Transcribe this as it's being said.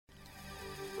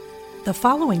The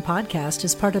following podcast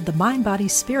is part of the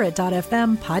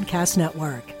MindBodySpirit.fm podcast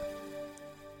network.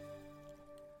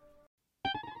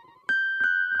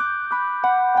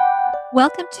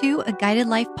 Welcome to A Guided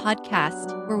Life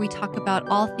podcast, where we talk about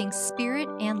all things spirit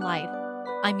and life.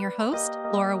 I'm your host,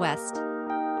 Laura West.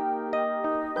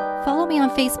 Follow me on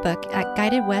Facebook at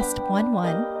Guided West 11,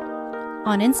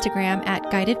 on Instagram at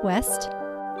Guided West,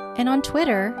 and on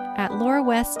Twitter at Laura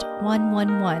West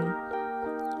 111.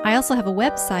 I also have a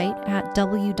website at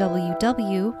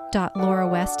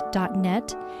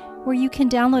www.laurawest.net, where you can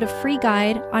download a free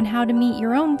guide on how to meet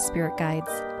your own spirit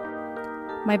guides.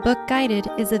 My book, Guided,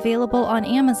 is available on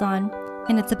Amazon,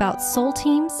 and it's about soul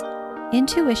teams,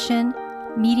 intuition,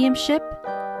 mediumship,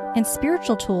 and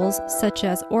spiritual tools such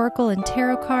as oracle and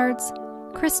tarot cards,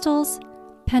 crystals,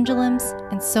 pendulums,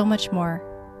 and so much more.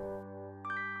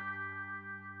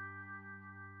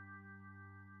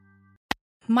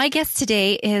 My guest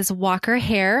today is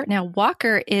Hare. Now,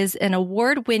 Walker is an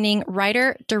award-winning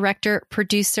writer, director,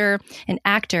 producer, and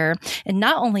actor. And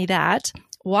not only that,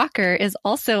 Walker is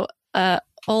also an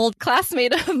old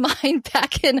classmate of mine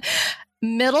back in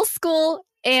middle school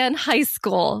and high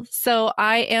school. So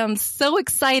I am so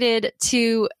excited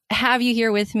to have you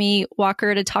here with me,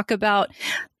 Walker, to talk about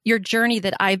your journey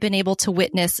that I've been able to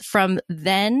witness from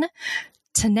then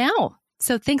to now.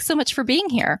 So thanks so much for being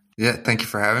here. Yeah, thank you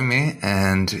for having me.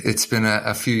 And it's been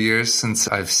a few years since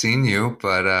I've seen you,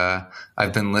 but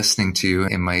I've been listening to you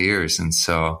in my ears. And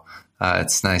so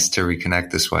it's nice to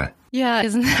reconnect this way. Yeah,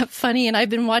 isn't that funny? And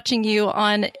I've been watching you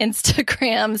on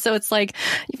Instagram. So it's like,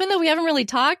 even though we haven't really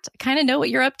talked, I kind of know what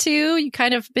you're up to. You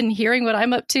kind of been hearing what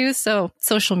I'm up to. So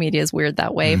social media is weird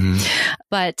that way.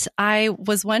 But I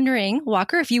was wondering,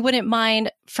 Walker, if you wouldn't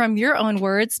mind, from your own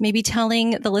words, maybe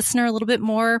telling the listener a little bit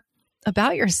more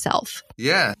about yourself.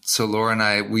 Yeah. So Laura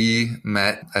and we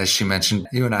met, as she mentioned,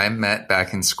 you and I met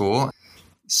back in school.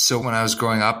 So when I was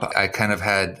growing up, I kind of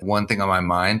had one thing on my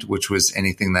mind, which was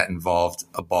anything that involved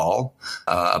a ball,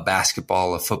 a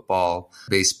basketball, a football,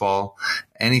 baseball,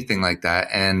 anything like that.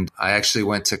 And I actually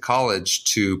went to college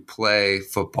to play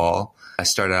football. I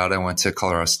went to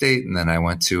Colorado State, and then I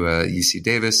went to UC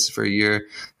Davis for a year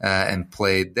and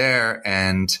played there.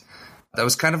 And that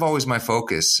was kind of always my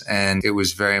focus, and it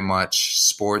was very much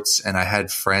sports. And I had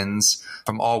friends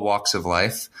from all walks of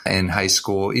life in high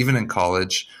school, even in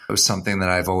college. It was something that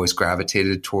I've always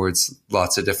gravitated towards,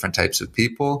 lots of different types of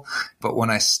people. But when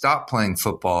I stopped playing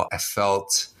football, I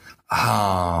felt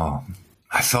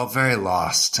very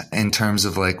lost in terms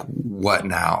of like, what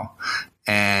now?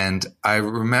 And I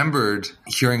remembered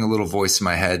hearing a little voice in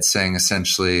my head saying,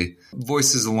 essentially,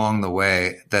 voices along the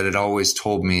way that had always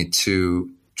told me to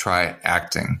try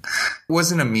acting. It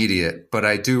wasn't immediate, but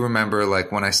I do remember,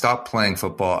 like, when I stopped playing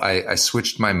football, I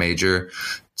switched my major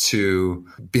to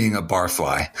being a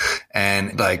barfly,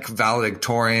 and like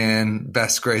valedictorian,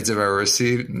 best grades I've ever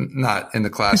received, not in the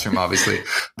classroom, obviously,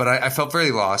 but I felt very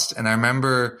lost. And I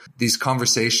remember these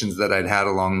conversations that I'd had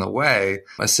along the way,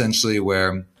 essentially,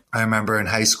 where I remember in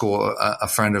high school, a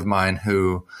friend of mine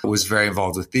who was very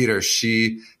involved with theater,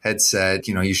 she had said,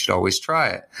 you should always try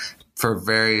it. For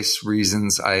various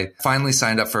reasons, I finally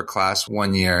signed up for a class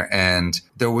one year, and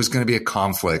there was going to be a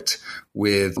conflict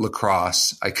with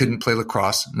lacrosse. I couldn't play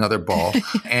lacrosse, another ball,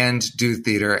 and do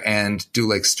theater and do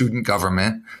like student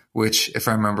government, which, if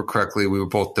I remember correctly, we were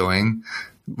both doing.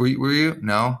 Were you?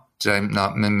 No? Did I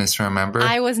not misremember?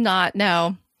 I was not.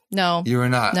 No. You were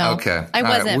not? No, okay. I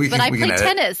wasn't, but I played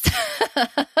tennis.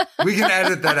 We can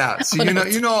edit that out. So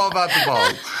you know all about the ball.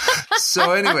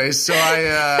 So anyway,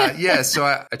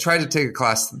 I tried to take a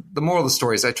class. The moral of the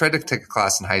story is I tried to take a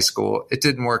class in high school. It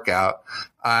didn't work out.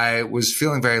 I was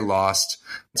feeling very lost.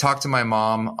 I talked to my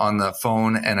mom on the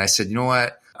phone, and I said, you know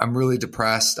what? I'm really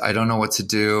depressed. I don't know what to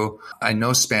do. I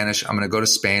know Spanish. I'm going to go to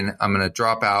Spain. I'm going to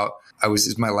drop out.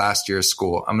 It's my last year of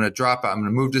school. I'm going to drop out. I'm going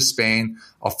to move to Spain.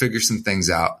 I'll figure some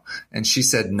things out. And she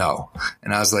said no.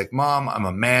 And I was like, Mom, I'm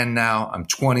a man now. I'm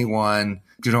 21.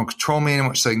 You don't control me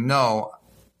anymore. She's like, no,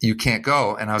 you can't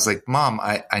go. And I was like, Mom,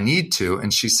 I need to.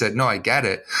 And she said, no, I get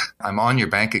it. I'm on your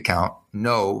bank account.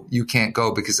 No, you can't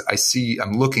go because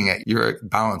I'm looking at your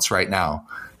balance right now,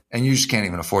 and you just can't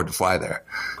even afford to fly there.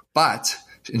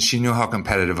 And she knew how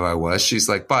competitive I was. She's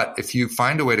like, but if you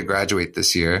find a way to graduate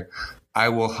this year, I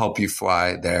will help you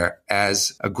fly there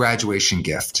as a graduation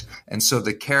gift. And so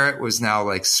the carrot was now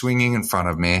like swinging in front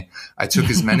of me. I took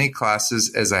as many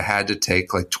classes as I had to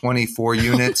take, like 24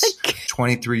 units,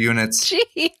 23 units,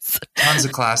 Jeez. Tons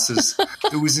of classes.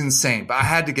 It was insane, but I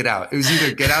had to get out. It was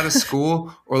either get out of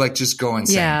school or like just go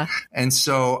insane. Yeah. And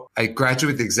so I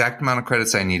graduated the exact amount of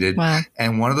credits I needed. Wow.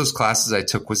 And one of those classes I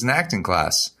took was an acting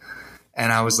class.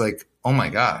 And I was like, oh my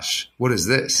gosh, what is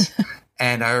this?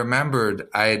 And I remembered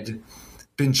I'd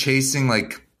been chasing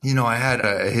like, I had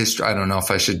a history. I don't know if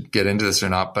I should get into this or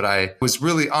not, but I was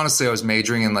really, honestly, I was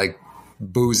majoring in like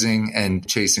boozing and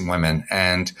chasing women.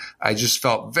 And I just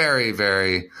felt very,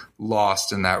 very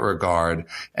lost in that regard.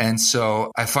 And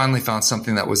so I finally found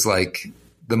something that was like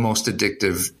the most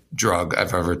addictive drug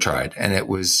I've ever tried. And it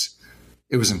was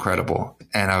incredible.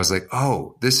 And I was like,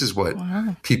 oh, this is what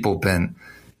people been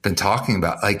talking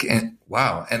about. Like, and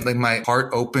wow. And like my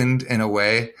heart opened in a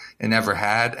way it never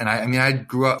had. And I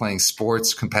grew up playing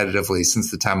sports competitively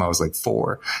since the time I was like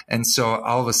 4. And so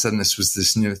all of a sudden this was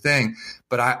this new thing,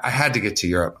 but I had to get to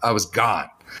Europe. I was gone.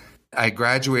 I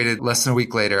graduated less than a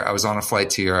week later. I was on a flight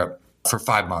to Europe for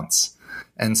 5 months.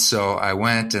 And so I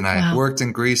went and I worked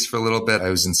in Greece for a little bit. I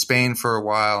was in Spain for a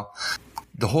while.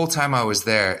 The whole time I was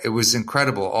there, it was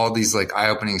incredible. All these like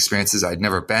eye-opening experiences. I'd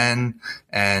never been.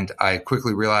 And I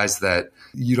quickly realized that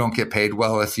you don't get paid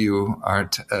well if you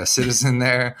aren't a citizen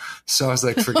there. So I was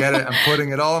like, forget it. I'm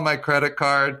putting it all on my credit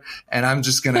card and I'm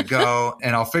just going to go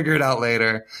and I'll figure it out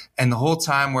later. And the whole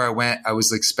time where I went, I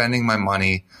was like spending my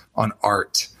money on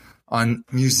art, on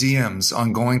museums,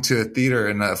 on going to a theater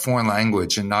in a foreign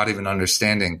language and not even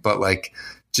understanding, but like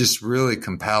just really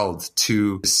compelled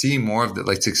to see more of it,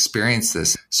 like to experience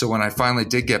this. So when I finally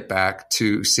did get back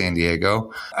to San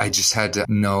Diego, I just had to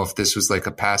know if this was like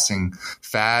a passing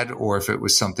fad or if it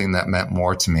was something that meant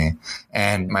more to me.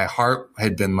 And my heart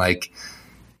had been like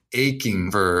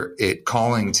aching for it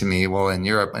calling to me while in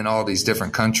Europe and all these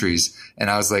different countries. And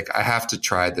I was like, I have to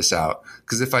try this out.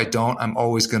 Because if I don't, I'm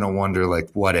always going to wonder, like,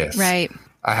 what if? Right.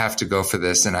 I have to go for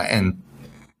this. And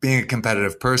being a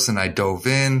competitive person, I dove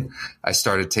in. I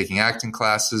started taking acting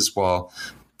classes while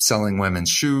selling women's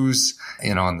shoes,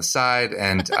 on the side.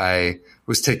 And I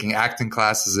was taking acting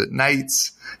classes at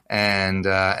nights. And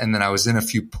then I was in a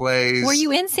few plays. Were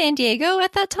you in San Diego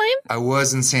at that time? I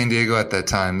was in San Diego at that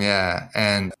time. Yeah.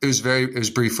 And it was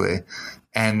briefly.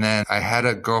 And then I had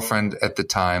a girlfriend at the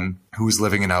time who was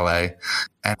living in LA.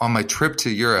 And on my trip to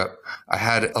Europe, I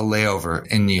had a layover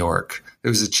in New York. It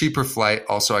was a cheaper flight.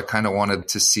 Also, I kind of wanted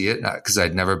to see it because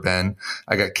I'd never been.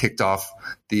 I got kicked off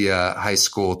the high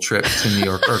school trip to New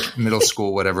York or middle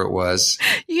school, whatever it was.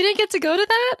 You didn't get to go to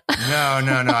that?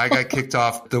 No. I got kicked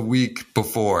off the week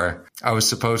before I was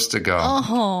supposed to go.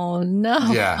 Oh, no.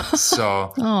 Yeah.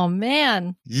 So. Oh,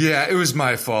 man. Yeah, it was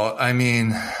my fault. I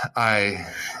mean, I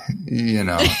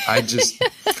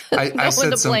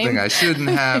said something I shouldn't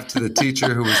have to the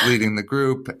teacher who was leading the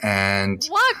group. And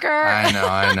Walker. I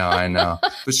know.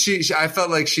 But I felt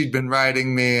like she'd been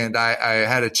riding me and I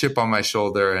had a chip on my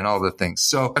shoulder and all the things.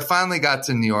 So I finally got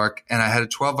to New York and I had a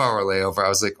 12-hour layover. I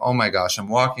was like, oh my gosh, I'm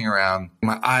walking around.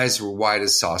 My eyes were wide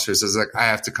as saucers. I was like, I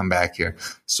have to come back here.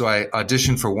 So I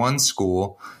auditioned for one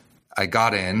school. I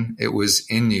got in. It was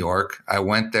in New York. I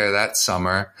went there that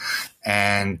summer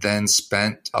and then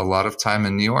spent a lot of time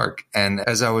in New York. And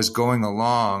as I was going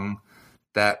along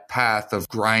that path of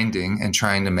grinding and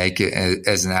trying to make it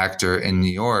as an actor in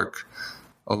New York,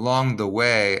 along the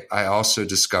way, I also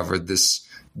discovered this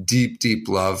deep, deep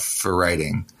love for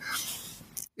writing.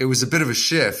 It was a bit of a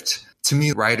shift. To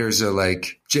me, writers are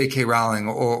like J.K. Rowling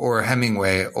or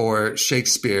Hemingway or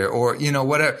Shakespeare or,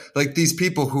 whatever, like these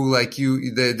people who like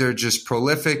they're just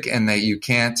prolific and that you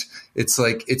can't, it's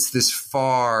like, it's this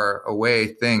far away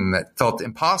thing that felt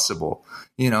impossible,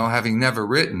 having never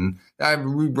written.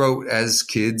 We wrote as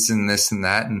kids and this and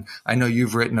that. And I know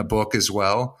you've written a book as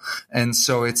well. And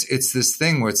so it's this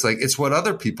thing where it's like, it's what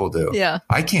other people do. Yeah.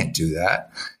 I can't do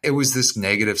that. It was this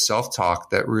negative self-talk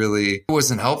that really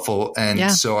wasn't helpful. And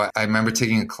so I remember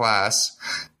taking a class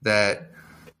that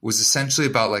was essentially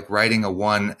about like writing a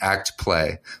 1-act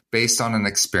play based on an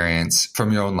experience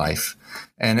from your own life.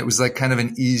 And it was like kind of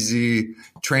an easy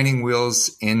training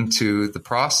wheels into the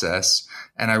process.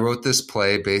 And I wrote this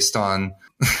play based on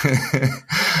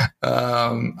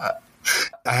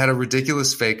I had a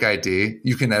ridiculous fake ID.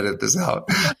 You can edit this out.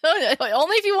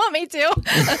 Only if you want me to.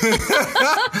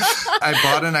 I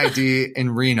bought an ID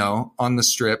in Reno on the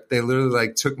Strip. They literally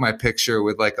like took my picture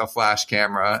with like a flash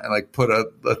camera and like put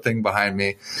a thing behind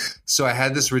me. So I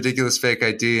had this ridiculous fake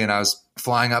ID and I was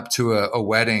flying up to a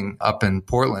wedding up in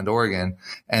Portland, Oregon.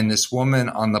 And this woman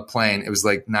on the plane, it was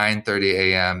like 9:30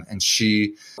 a.m. And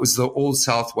it was the old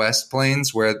Southwest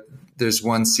planes where there's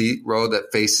one seat row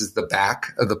that faces the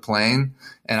back of the plane.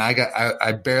 And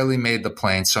I barely made the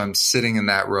plane. So I'm sitting in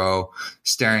that row,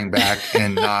 staring back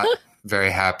and not very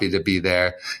happy to be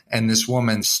there. And this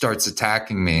woman starts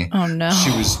attacking me. Oh no. She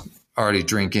was already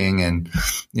drinking, and,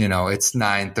 it's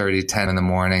 9:30, 10 in the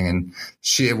morning. And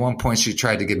at one point she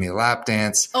tried to give me a lap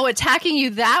dance. Oh, attacking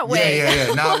you that way.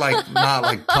 Yeah. Not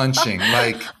like punching.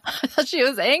 Like, I thought she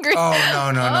was angry.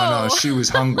 Oh, no. She was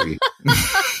hungry.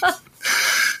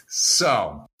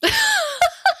 So,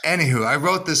 anywho, I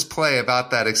wrote this play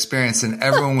about that experience, and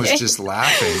everyone was just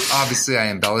laughing. Obviously, I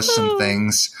embellished some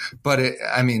things, but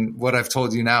what I've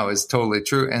told you now is totally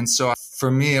true. And so for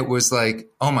me, it was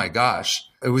like, oh my gosh,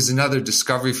 it was another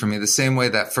discovery for me. The same way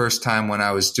that first time when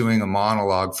I was doing a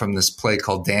monologue from this play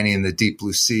called Danny and the Deep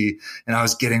Blue Sea, and I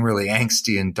was getting really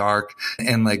angsty and dark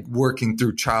and like working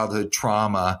through childhood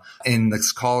trauma in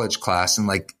this college class, and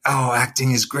like, oh,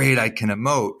 acting is great. I can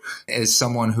emote. As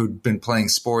someone who'd been playing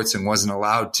sports and wasn't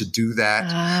allowed to do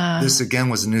that, this again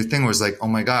was a new thing. It was like, oh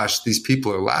my gosh, these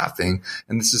people are laughing,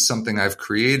 and this is something I've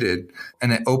created.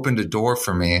 And it opened a door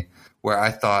for me where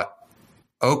I thought,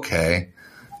 okay,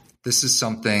 this is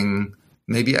something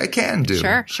maybe I can do.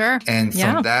 Sure. And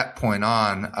from that point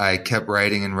on, I kept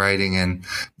writing, and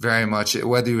very much,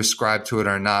 whether you ascribe to it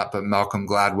or not, but Malcolm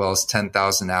Gladwell's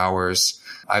 10,000 hours,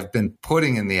 I've been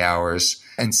putting in the hours.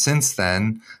 And since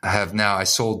then, I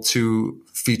sold 2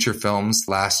 feature films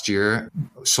last year,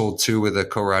 sold 2 with a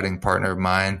co-writing partner of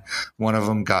mine. One of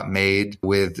them got made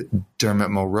with Dermot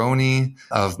Mulroney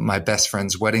of My Best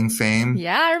Friend's Wedding fame.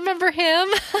 Yeah, I remember him.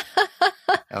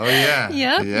 Oh, yeah.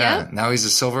 Yep. Now he's a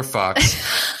silver fox.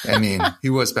 He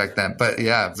was back then. But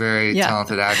yeah, very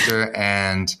talented actor.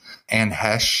 And Anne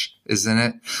Hesh is in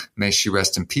it. May she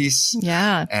rest in peace.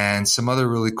 Yeah. And some other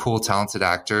really cool, talented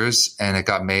actors. And it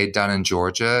got made down in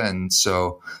Georgia. And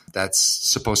so that's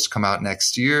supposed to come out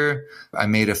next year. I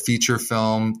made a feature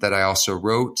film that I also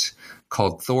wrote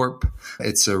called Thorpe.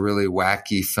 It's a really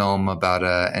wacky film about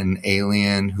an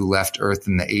alien who left Earth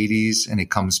in the 80s, and he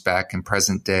comes back in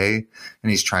present day, and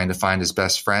he's trying to find his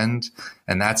best friend.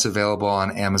 And that's available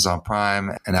on Amazon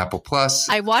Prime and Apple Plus.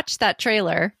 I watched that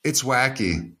trailer. It's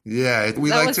wacky. Yeah.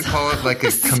 We like to call it like a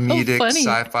comedic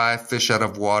sci-fi fish out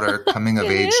of water coming of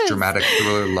age dramatic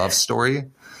thriller love story.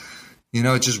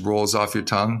 It just rolls off your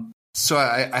tongue. So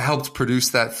I helped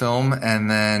produce that film,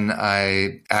 and then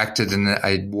I acted in it.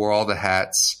 I wore all the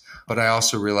hats, but I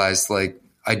also realized like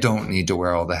I don't need to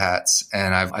wear all the hats,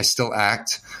 and I still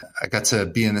act. I got to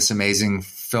be in this amazing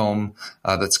film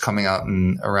that's coming out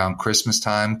around Christmas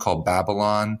time called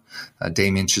Babylon.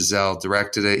 Damien Chazelle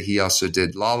directed it. He also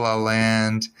did La La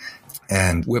Land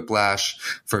and Whiplash,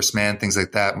 First Man, things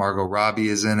like that. Margot Robbie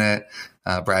is in it.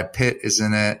 Brad Pitt is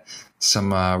in it.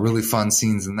 Some really fun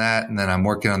scenes in that. And then I'm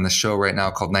working on the show right now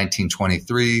called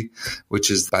 1923, which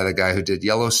is by the guy who did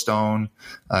Yellowstone,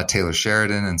 Taylor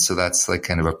Sheridan. And so that's like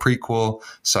kind of a prequel.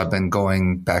 So I've been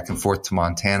going back and forth to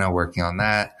Montana working on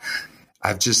that.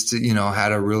 I've just,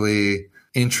 had a really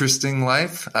interesting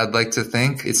life. I'd like to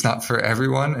think it's not for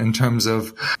everyone in terms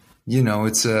of,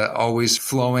 it's always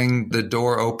flowing. The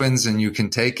door opens and you can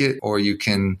take it, or you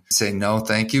can say, no,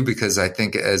 thank you. Because I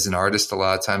think as an artist, a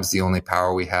lot of times the only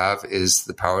power we have is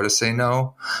the power to say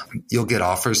no. You'll get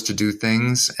offers to do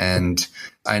things. And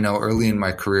I know early in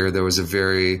my career, there was a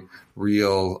very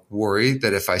real worry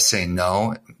that if I say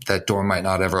no, that door might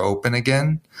not ever open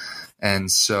again.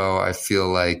 And so I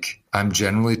feel like I'm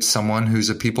generally someone who's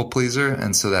a people pleaser.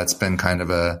 And so that's been kind of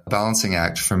a balancing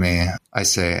act for me, I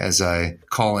say, as I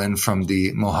call in from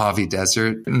the Mojave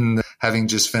Desert, and having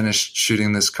just finished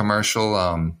shooting this commercial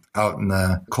out in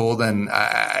the cold. And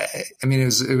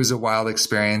it was a wild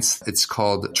experience. It's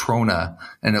called Trona,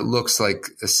 and it looks like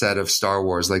a set of Star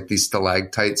Wars, like these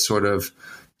stalactite sort of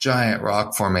giant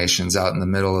rock formations out in the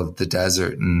middle of the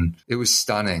desert. And it was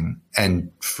stunning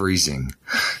and freezing.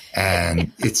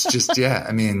 And it's just,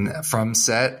 from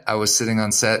set, I was sitting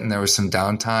on set and there was some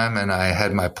downtime, and I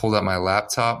had pulled out my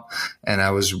laptop and I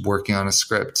was working on a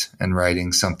script and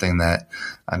writing something that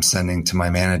I'm sending to my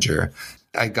manager.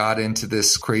 I got into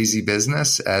this crazy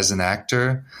business as an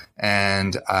actor,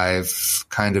 and I've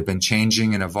kind of been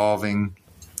changing and evolving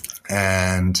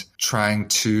and trying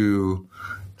to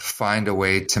find a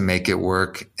way to make it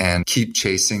work and keep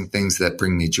chasing things that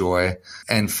bring me joy,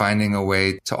 and finding a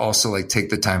way to also like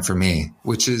take the time for me,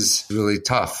 which is really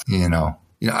tough.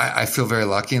 I feel very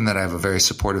lucky in that I have a very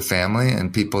supportive family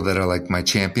and people that are like my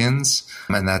champions,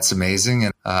 and that's amazing.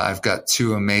 And I've got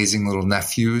 2 amazing little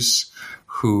nephews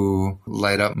who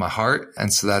light up my heart.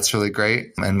 And so that's really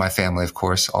great. And my family, of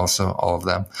course, also all of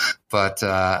them. But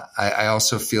I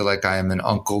also feel like I am an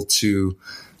uncle to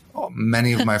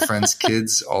many of my friends'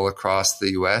 kids all across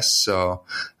the U.S. So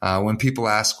when people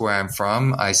ask where I'm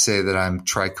from, I say that I'm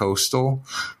tri-coastal,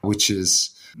 which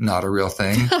is not a real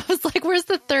thing. I was like, where's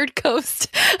the third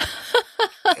coast?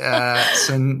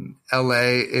 So in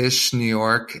LA-ish, New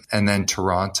York, and then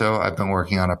Toronto. I've been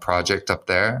working on a project up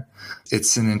there.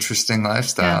 It's an interesting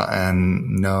lifestyle,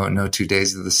 and no 2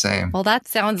 days are the same. Well, that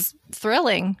sounds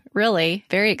thrilling, really.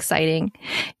 Very exciting.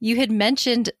 You had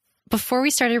mentioned before we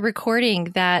started recording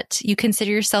that you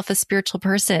consider yourself a spiritual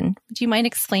person. Do you mind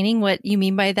explaining what you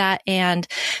mean by that and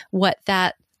what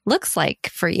that looks like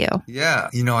for you? Yeah.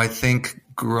 I think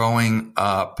growing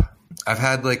up, I've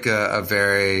had like a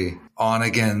very on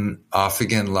again, off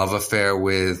again love affair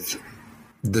with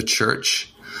the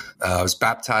church. I was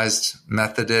baptized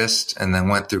Methodist and then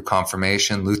went through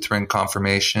confirmation, Lutheran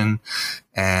confirmation.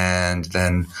 And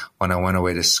then when I went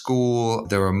away to school,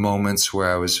 there were moments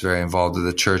where I was very involved with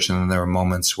the church. And then there were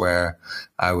moments where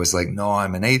I was like, no,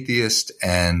 I'm an atheist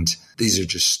and these are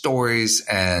just stories.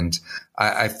 And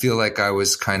I feel like I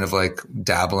was kind of like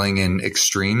dabbling in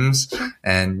extremes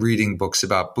and reading books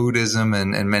about Buddhism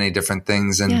and many different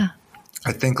things. And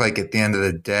I think like at the end of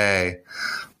the day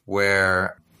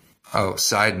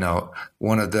side note,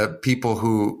 one of the people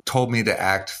who told me to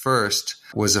act first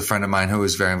was a friend of mine who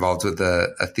was very involved with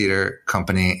a theater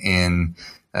company in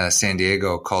San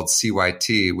Diego called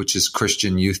CYT, which is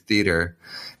Christian Youth Theater.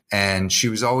 And she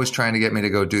was always trying to get me to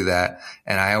go do that.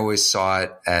 And I always saw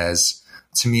it as,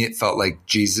 to me, it felt like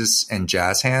Jesus and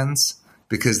jazz hands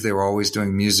because they were always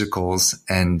doing musicals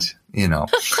and,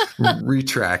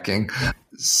 retracking.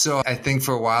 So I think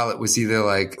for a while it was either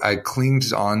like I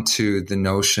clinged onto the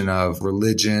notion of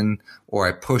religion or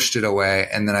I pushed it away.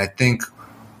 And then I think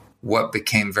what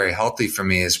became very healthy for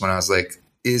me is when I was like,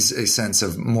 is a sense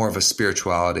of more of a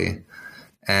spirituality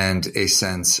and a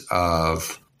sense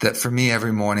of that for me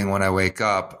every morning when I wake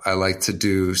up, I like to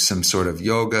do some sort of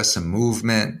yoga, some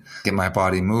movement, get my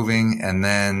body moving. And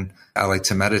then I like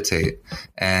to meditate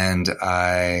and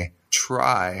I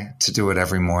try to do it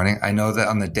every morning. I know that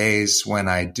on the days when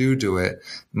I do it,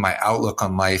 my outlook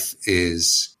on life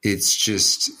it's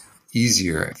just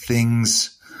easier.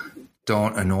 Things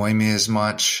don't annoy me as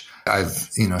much. I've,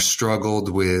 struggled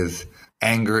with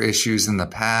anger issues in the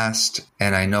past.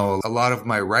 And I know a lot of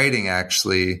my writing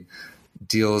actually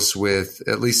deals with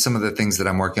at least some of the things that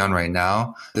I'm working on right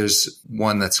now. There's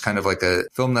one that's kind of like a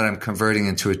film that I'm converting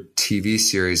into a TV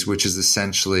series, which is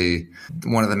essentially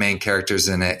one of the main characters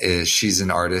in it is she's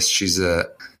an artist. She's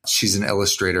an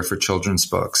illustrator for children's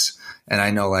books. And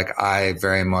I know like I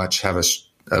very much have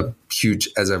a huge,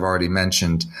 as I've already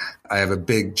mentioned, I have a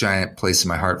big giant place in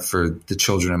my heart for the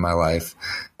children in my life.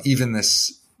 Even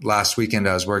this last weekend,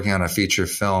 I was working on a feature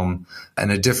film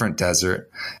in a different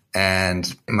desert.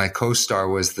 And my co-star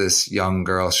was this young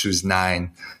girl. She was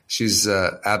 9. She's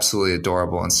absolutely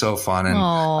adorable and so fun. And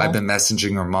I've been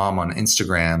messaging her mom on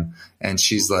Instagram. And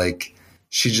she's like,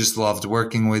 she just loved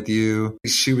working with you.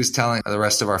 She was telling the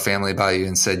rest of our family about you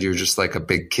and said you're just like a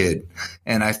big kid.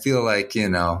 And I feel like,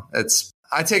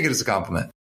 I take it as a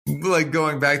compliment. Like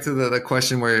going back to the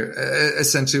question where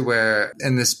essentially where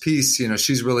in this piece,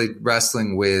 she's really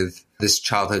wrestling with this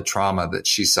childhood trauma that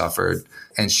she suffered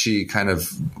and she kind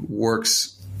of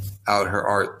works out her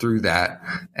art through that.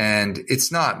 And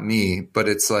it's not me, but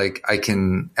it's like I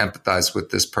can empathize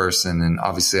with this person. And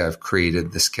obviously I've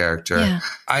created this character. Yeah.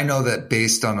 I know that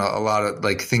based on a lot of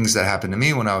like things that happened to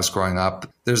me when I was growing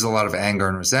up, there's a lot of anger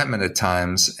and resentment at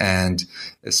times. And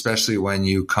especially when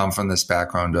you come from this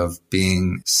background of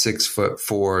being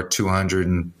 6'4",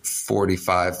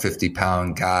 245,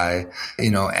 50-pound guy,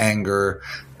 anger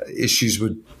issues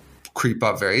would creep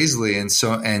up very easily.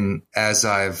 And as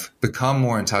I've become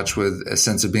more in touch with a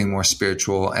sense of being more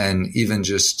spiritual and even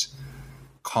just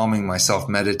calming myself,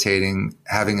 meditating,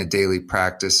 having a daily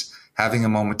practice, having a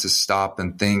moment to stop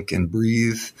and think and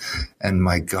breathe. And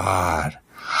my God,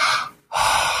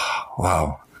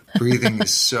 wow. Breathing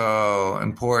is so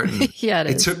important. Yeah,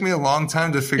 it took me a long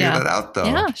time to figure that out though.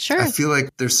 Yeah, sure. I feel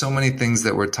like there's so many things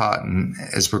that we're taught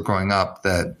as we're growing up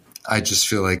that I just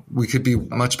feel like we could be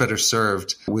much better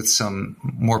served with some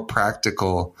more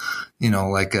practical,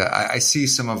 I see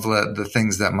some of the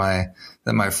things that my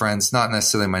friends, not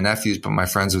necessarily my nephews, but my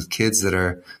friends with kids that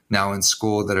are now in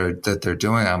school that they're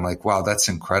doing. I'm like, wow, that's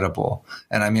incredible.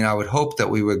 And I mean, I would hope that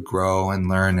we would grow and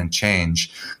learn and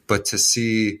change, but to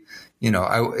see,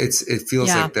 it feels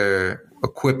like they're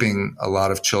equipping a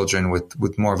lot of children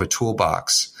with more of a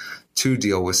toolbox to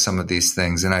deal with some of these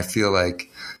things. And I feel like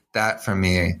that for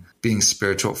me, being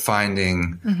spiritual,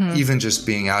 finding even just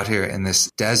being out here in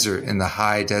this desert, in the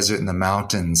high desert, in the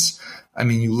mountains. I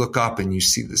mean, you look up and you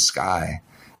see the sky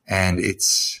and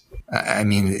it's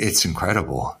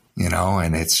incredible,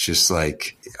 and it's just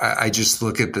like, I just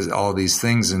look at all these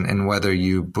things and whether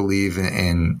you believe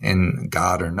in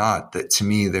God or not, that to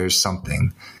me, there's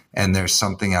something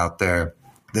out there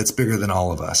that's bigger than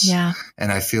all of us. Yeah.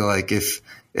 And I feel like if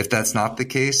that's not the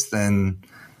case, then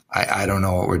I don't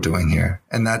know what we're doing here.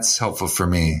 And that's helpful for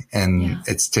me. And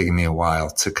it's taken me a while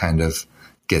to kind of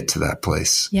get to that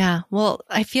place. Yeah. Well,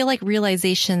 I feel like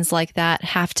realizations like that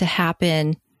have to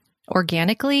happen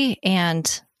organically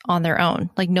and on their own.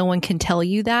 Like no one can tell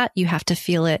you that. You have to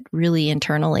feel it really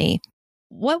internally.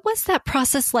 What was that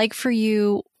process like for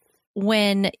you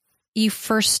when you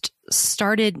first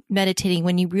started meditating,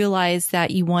 when you realized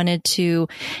that you wanted to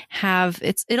have,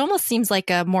 it almost seems like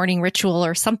a morning ritual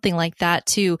or something like that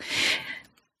to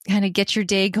kind of get your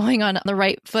day going on the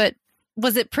right foot?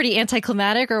 Was it pretty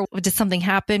anticlimactic, or did something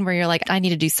happen where you're like, I need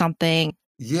to do something?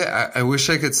 Yeah, I wish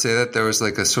I could say that there was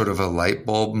like a sort of a light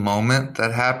bulb moment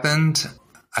that happened.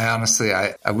 I honestly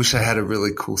wish I had a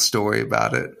really cool story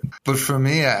about it. But for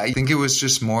me, I think it was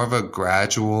just more of a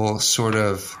gradual sort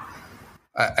of,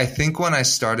 I think when I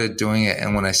started doing it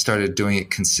and when I started doing it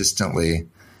consistently,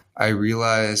 I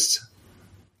realized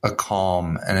a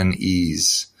calm and an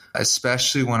ease,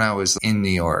 especially when I was in New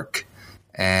York.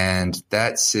 And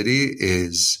that city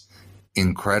is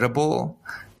incredible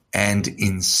and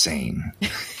insane.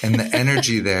 And the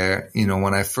energy there,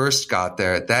 when I first got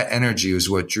there, that energy was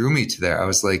what drew me to there. I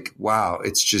was like, wow,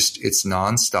 it's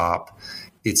nonstop.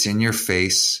 It's in your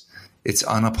face. It's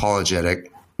unapologetic.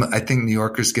 I think New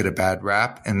Yorkers get a bad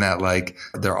rap in that like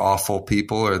they're awful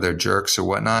people or they're jerks or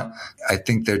whatnot. I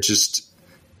think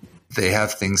they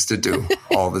have things to do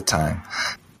all the time.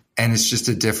 And it's just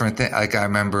a different thing. Like I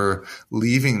remember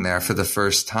leaving there for the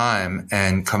first time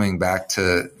and coming back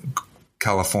to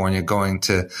California, going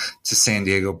to San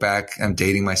Diego back. I'm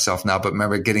dating myself now, but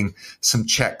remember getting some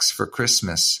checks for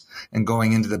Christmas and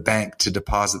going into the bank to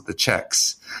deposit the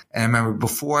checks. And I remember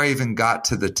before I even got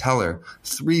to the teller,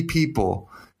 3 people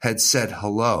had said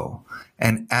hello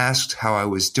and asked how I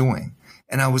was doing.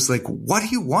 And I was like, what do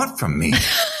you want from me?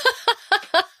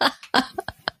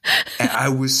 And I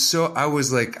was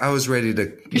ready to,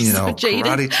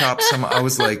 karate chop someone. I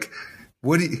was like,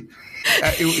 what do you,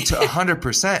 to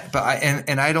 100%. But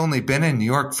I'd only been in New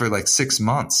York for like 6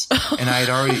 months, and I had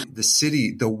already,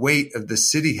 the weight of the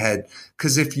city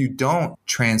cause if you don't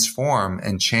transform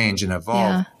and change and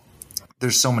evolve,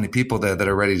 there's so many people there that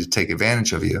are ready to take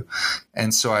advantage of you.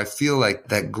 And so I feel like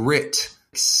that grit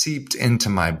seeped into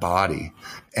my body,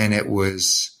 and it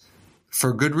was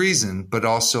for good reason, but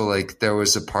also like there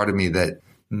was a part of me that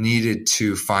needed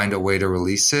to find a way to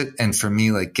release it. And for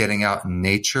me, like getting out in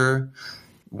nature,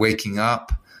 waking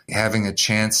up, having a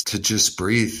chance to just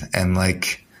breathe and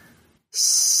like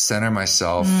center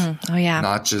myself,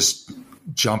 not just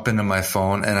jump into my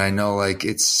phone. And I know like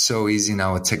it's so easy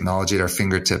now with technology at our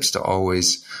fingertips to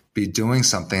always be doing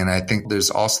something. And I think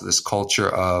there's also this culture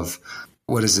of,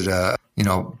 what is it?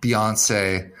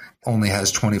 Beyonce only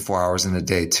has 24 hours in a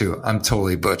day too. I'm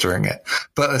totally butchering it.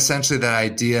 But essentially that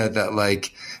idea that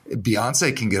like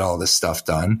Beyonce can get all this stuff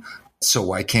done. So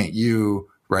why can't you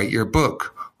write your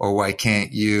book? Or why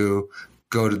can't you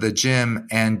go to the gym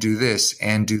and do this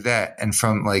and do that? And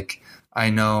from like, I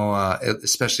know,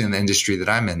 especially in the industry that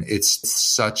I'm in, it's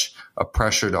such a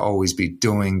pressure to always be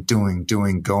doing, going.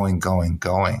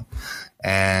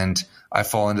 And I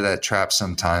fall into that trap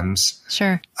sometimes.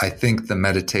 Sure. I think the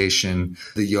meditation,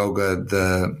 the yoga,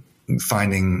 the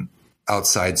finding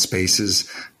outside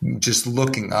spaces, just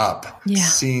looking up,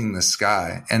 seeing the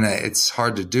sky. And it's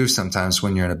hard to do sometimes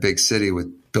when you're in a big city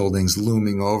with buildings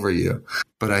looming over you.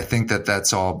 But I think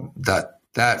that's all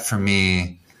that for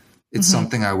me, it's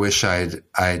something I wish I'd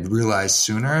realized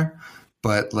sooner.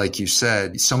 But like you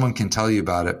said, someone can tell you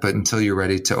about it, but until you're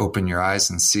ready to open your eyes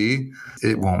and see,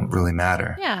 it won't really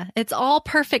matter. Yeah, it's all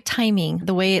perfect timing,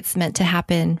 the way it's meant to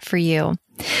happen for you.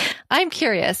 I'm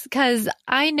curious because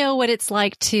I know what it's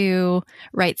like to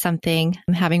write something,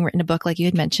 having written a book like you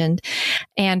had mentioned,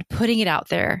 and putting it out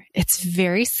there. It's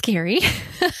very scary.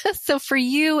 So for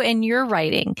you and your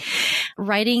writing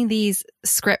these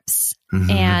scripts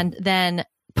and then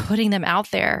putting them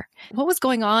out there, what was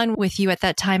going on with you at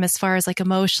that time as far as like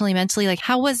emotionally, mentally? Like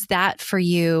how was that for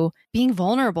you, being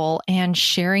vulnerable and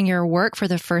sharing your work for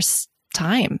the first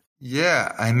time?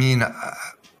 Yeah, I mean,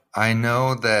 I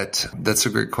know that's a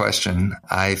great question.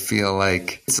 I feel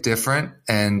like it's different,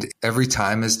 and every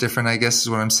time is different, I guess is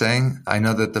what I'm saying. I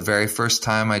know that the very first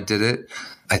time I did it,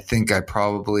 I think I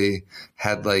probably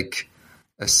had like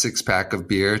a 6-pack of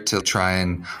beer to try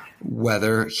and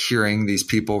weather hearing these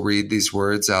people read these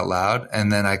words out loud.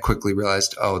 And then I quickly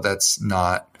realized, oh, that's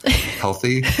not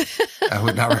healthy. I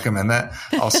would not recommend that.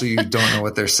 Also, you don't know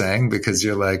what they're saying because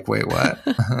you're like, wait, what?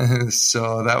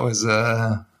 So that was,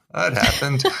 that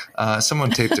happened.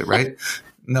 Someone taped it, right?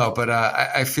 No, but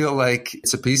I feel like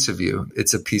it's a piece of you.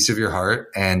 It's a piece of your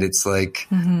heart, and it's like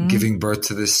giving birth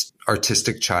to this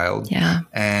artistic child. Yeah.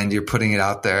 And you're putting it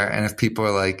out there. And if people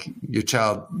are like, your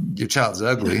child's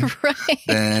ugly, Right.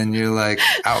 then you're like,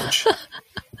 ouch.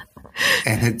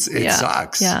 And it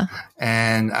sucks. Yeah.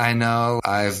 And I know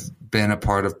I've been a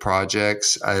part of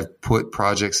projects. I've put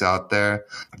projects out there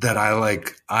that I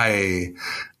like. I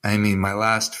mean, my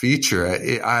last feature,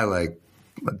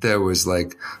 there was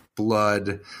like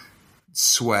blood,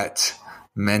 sweat,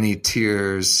 many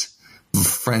tears,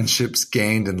 friendships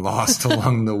gained and lost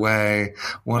along the way.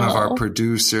 One of our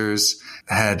producers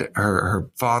had her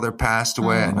father passed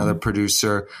away. Another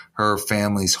producer, her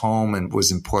family's home and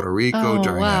was in Puerto Rico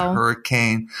during a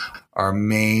hurricane. Our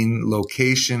main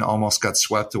location almost got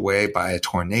swept away by a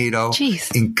tornado.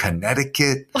 Jeez. In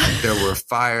Connecticut. There were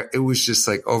fire. It was just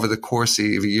like over the course of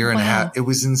a year and a half, it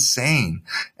was insane.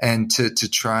 And to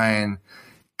try and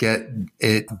get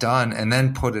it done and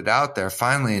then put it out there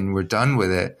finally, and we're done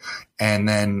with it. And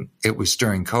then it was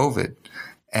during COVID.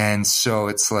 And so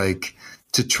it's like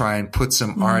to try and put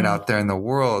some art out there in the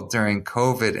world during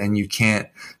COVID, and you can't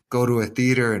go to a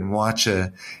theater and watch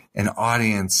an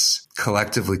audience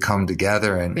collectively come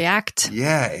together and react.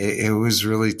 Yeah, it was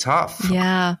really tough.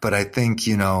 Yeah. But I think,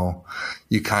 you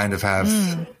kind of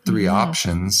have three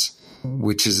options,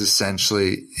 which is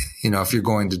essentially, if you're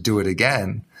going to do it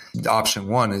again, option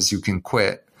one is you can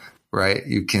quit, right?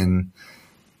 You can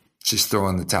just throw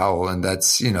in the towel, and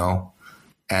that's,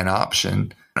 an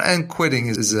option. And quitting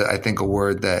is I think, a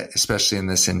word that, especially in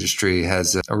this industry,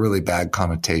 has a really bad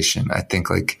connotation. I think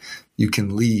like you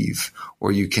can leave,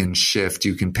 or you can shift,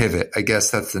 you can pivot. I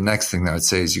guess that's the next thing that I would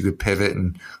say is you could pivot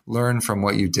and learn from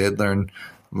what you did, learn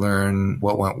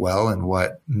what went well and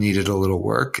what needed a little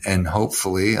work. And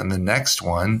hopefully on the next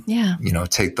one,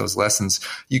 take those lessons.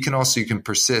 You can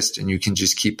persist, and you can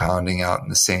just keep pounding out in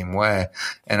the same way.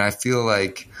 And I feel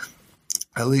like,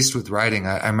 at least with writing,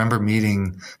 I remember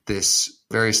meeting this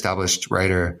very established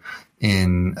writer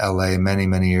in LA many,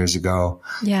 many years ago.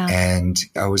 Yeah. And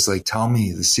I was like, tell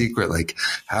me the secret. Like,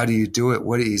 how do you do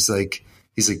it? He's like,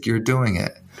 you're doing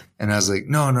it. And I was like,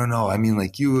 no. I mean,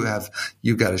 like, you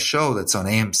got a show that's on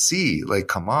AMC. Like,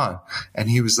 come on. And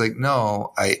he was like,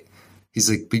 no, he's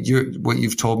like, but what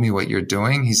you've told me what you're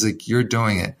doing. He's like, you're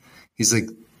doing it. He's like,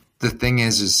 the thing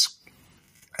is,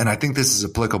 and I think this is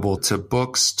applicable to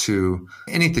books, to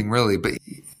anything really, but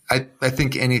I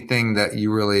think anything that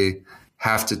you really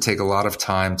have to take a lot of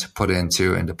time to put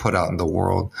into and to put out in the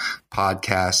world,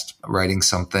 podcast, writing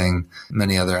something,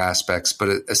 many other aspects. But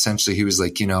essentially he was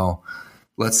like,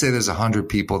 let's say there's 100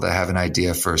 people that have an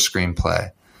idea for a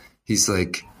screenplay. He's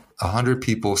like, 100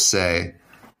 people say,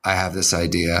 I have this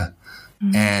idea,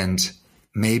 and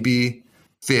maybe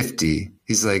 50.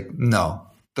 He's like, no,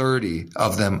 30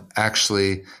 of them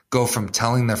actually go from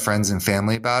telling their friends and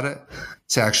family about it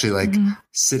to actually like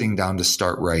sitting down to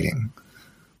start writing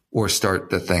or start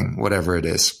the thing, whatever it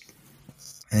is.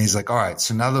 And he's like, all right,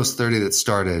 so now those 30 that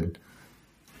started,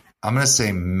 I'm going to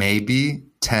say maybe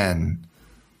 10,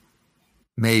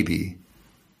 maybe,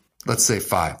 let's say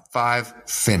 5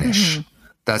 finish.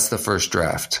 That's the first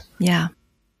draft. Yeah.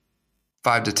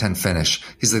 5 to 10 finish.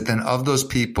 He's like, then of those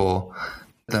people,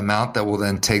 the amount that will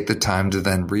then take the time to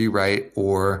then rewrite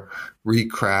or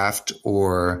recraft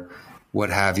or what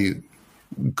have you,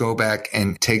 go back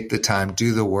and take the time,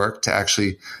 do the work to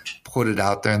actually put it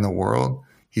out there in the world.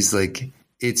 He's like,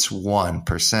 it's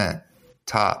 1%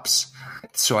 tops.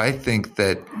 So I think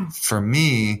that for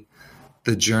me,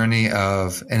 the journey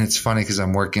of, and it's funny because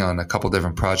I'm working on a couple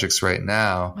different projects right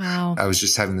now. Wow. I was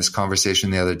just having this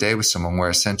conversation the other day with someone where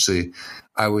essentially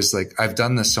I was like, I've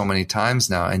done this so many times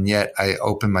now, and yet I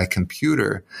open my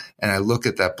computer and I look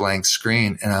at that blank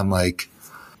screen and I'm like,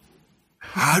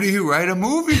 how do you write a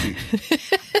movie?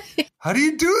 How do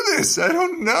you do this? I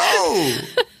don't know.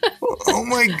 Oh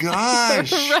my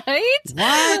gosh. Right?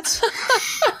 What?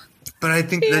 But I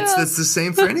think that's the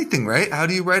same for anything, right? How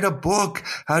do you write a book?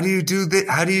 How do you do that?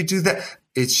 How do you do that?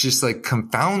 It's just like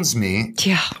confounds me.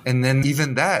 Yeah. And then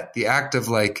even that, the act of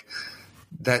like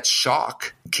that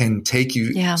shock can take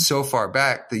you so far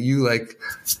back that you like,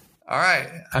 all right,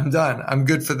 I'm done. I'm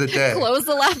good for the day. Close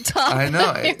the laptop. I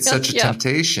know. It's such a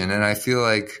temptation. And I feel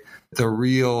like the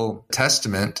real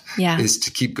testament is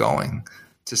to keep going,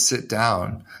 to sit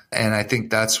down. And I think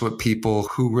that's what people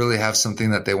who really have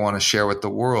something that they want to share with the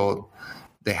world,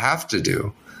 they have to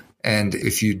do. And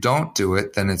if you don't do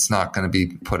it, then it's not going to be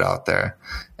put out there.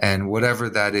 And whatever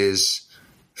that is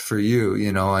for you,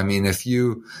 I mean,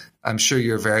 I'm sure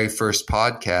your very first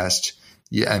podcast,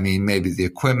 Yeah, I mean, maybe the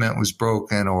equipment was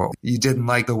broken or you didn't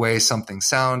like the way something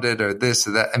sounded or this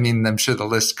or that. I mean, I'm sure the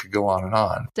list could go on and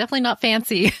on. Definitely not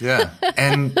fancy. Yeah.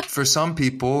 And for some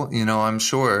people, I'm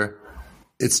sure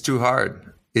it's too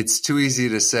hard. It's too easy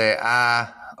to say,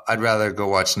 I'd rather go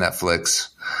watch Netflix.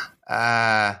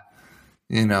 I'm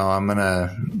going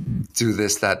to do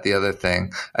this, that, the other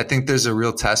thing. I think there's a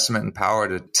real testament and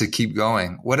power to keep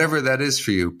going. Whatever that is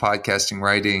for you, podcasting,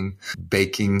 writing,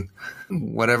 baking,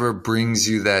 whatever brings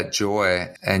you that joy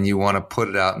and you want to put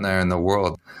it out there in the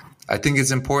world. I think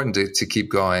it's important to keep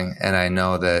going. And I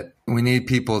know that we need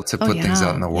people to put things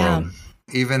out in the world,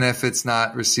 even if it's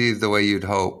not received the way you'd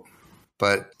hope.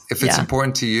 But if it's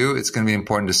important to you, it's going to be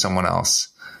important to someone else.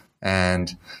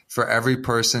 And for every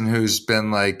person who's been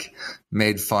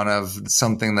made fun of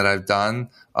something that I've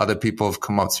done, other people have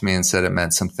come up to me and said it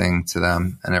meant something to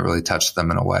them and it really touched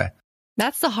them in a way.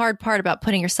 That's the hard part about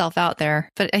putting yourself out there.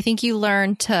 But I think you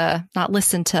learn to not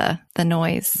listen to the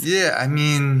noise. Yeah, I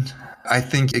mean, I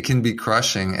think it can be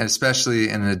crushing, especially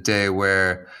in a day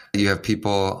where you have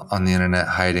people on the internet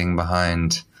hiding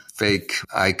behind fake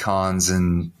icons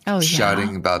and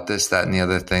shouting about this, that, and the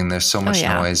other thing. There's so much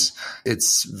noise.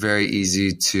 It's very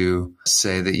easy to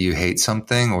say that you hate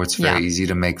something, or it's very easy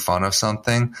to make fun of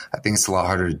something. I think it's a lot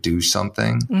harder to do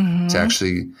something, to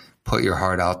actually put your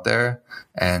heart out there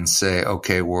and say,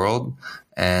 okay, world.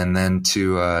 And then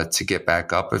to get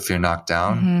back up if you're knocked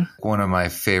down. One of my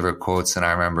favorite quotes, and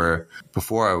I remember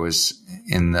before I was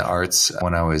in the arts,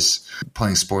 when I was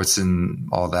playing sports and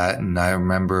all that, and I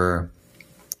remember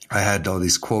I had all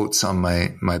these quotes on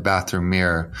my bathroom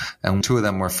mirror, and two of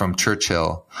them were from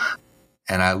Churchill.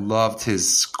 And I loved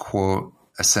his quote,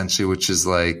 essentially, which is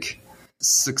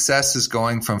success is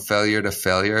going from failure to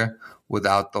failure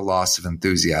without the loss of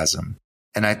enthusiasm.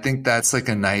 And I think that's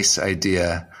a nice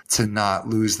idea, to not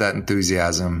lose that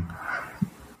enthusiasm.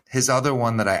 His other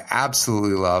one that I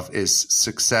absolutely love is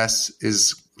success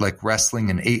is like wrestling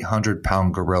an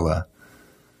 800-pound gorilla.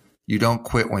 You don't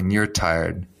quit when you're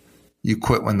tired. You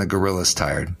quit when the gorilla's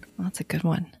tired. That's a good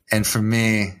one. And for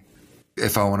me,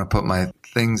 if I want to put my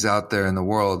things out there in the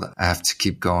world, I have to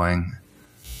keep going.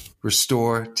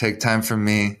 Restore, take time for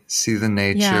me, see the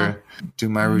nature, do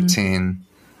my routine.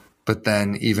 But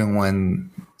then even when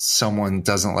someone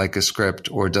doesn't like a script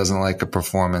or doesn't like a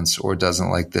performance or doesn't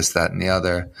like this, that, and the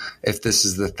other, if this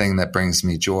is the thing that brings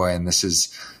me joy and this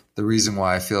is the reason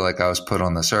why I feel like I was put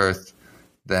on this earth,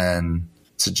 then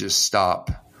to just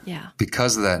stop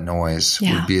because of that noise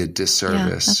would be a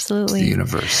disservice to the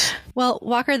universe. Well,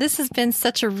 Walker, this has been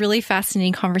such a really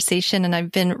fascinating conversation, and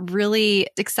I've been really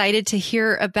excited to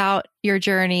hear about your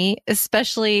journey,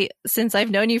 especially since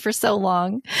I've known you for so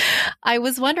long. I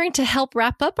was wondering, to help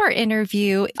wrap up our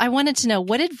interview, I wanted to know,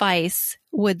 what advice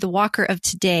would the Walker of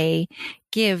today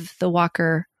give the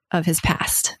Walker of his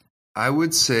past? I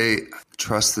would say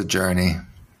trust the journey.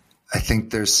 I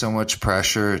think there's so much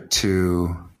pressure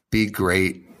to be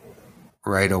great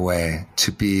right away,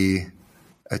 to be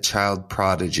a child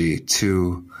prodigy,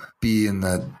 to be in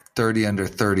the 30 under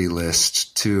 30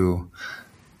 list, to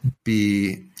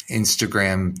be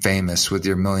Instagram famous with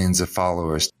your millions of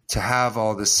followers, to have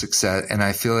all this success. And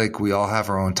I feel like we all have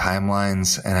our own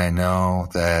timelines. And I know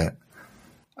that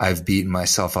I've beaten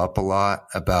myself up a lot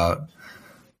about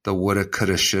the woulda,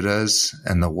 coulda, shouldas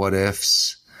and the what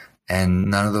ifs.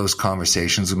 And none of those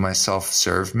conversations with myself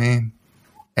serve me.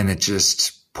 And it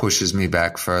just pushes me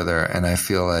back further. And I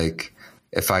feel like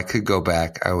if I could go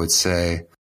back, I would say,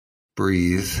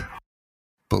 breathe,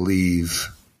 believe,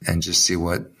 and just see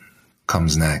what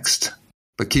comes next.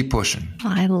 But keep pushing.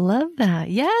 I love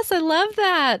that. Yes, I love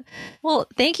that. Well,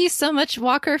 thank you so much,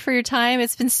 Walker, for your time.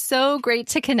 It's been so great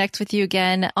to connect with you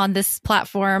again on this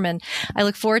platform. And I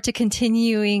look forward to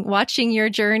continuing watching your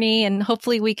journey. And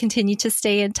hopefully we continue to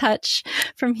stay in touch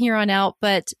from here on out.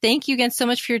 But thank you again so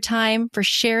much for your time, for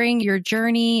sharing your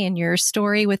journey and your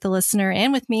story with the listener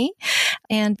and with me.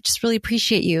 And just really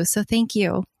appreciate you. So thank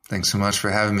you. Thanks so much for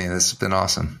having me. This has been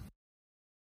awesome.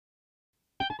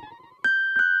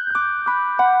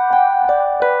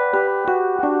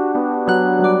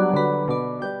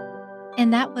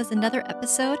 And that was another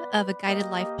episode of A Guided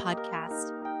Life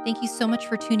podcast. Thank you so much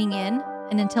for tuning in.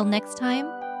 And until next time,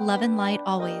 love and light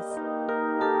always.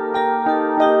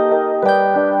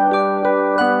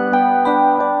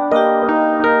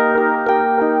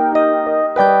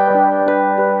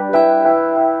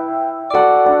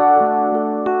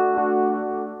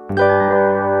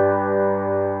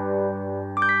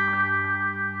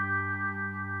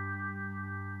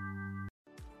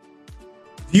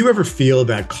 Do you ever feel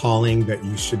that calling that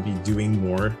you should be doing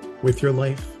more with your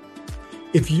life?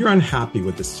 If you're unhappy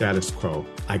with the status quo,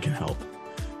 I can help.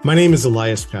 My name is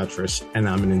Elias Patras, and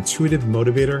I'm an intuitive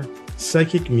motivator,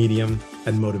 psychic medium,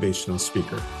 and motivational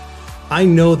speaker. I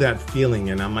know that feeling,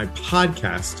 and on my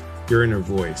podcast, Your Inner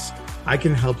Voice, I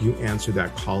can help you answer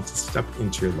that call to step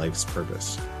into your life's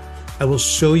purpose. I will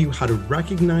show you how to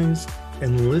recognize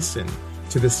and listen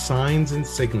to the signs and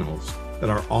signals that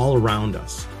are all around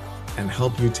us and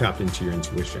help you tap into your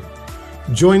intuition.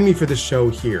 Join me for the show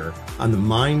here on the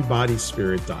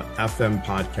mindbodyspirit.fm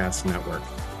podcast network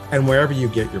and wherever you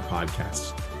get your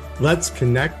podcasts. Let's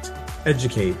connect,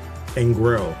 educate, and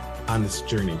grow on this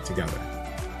journey together.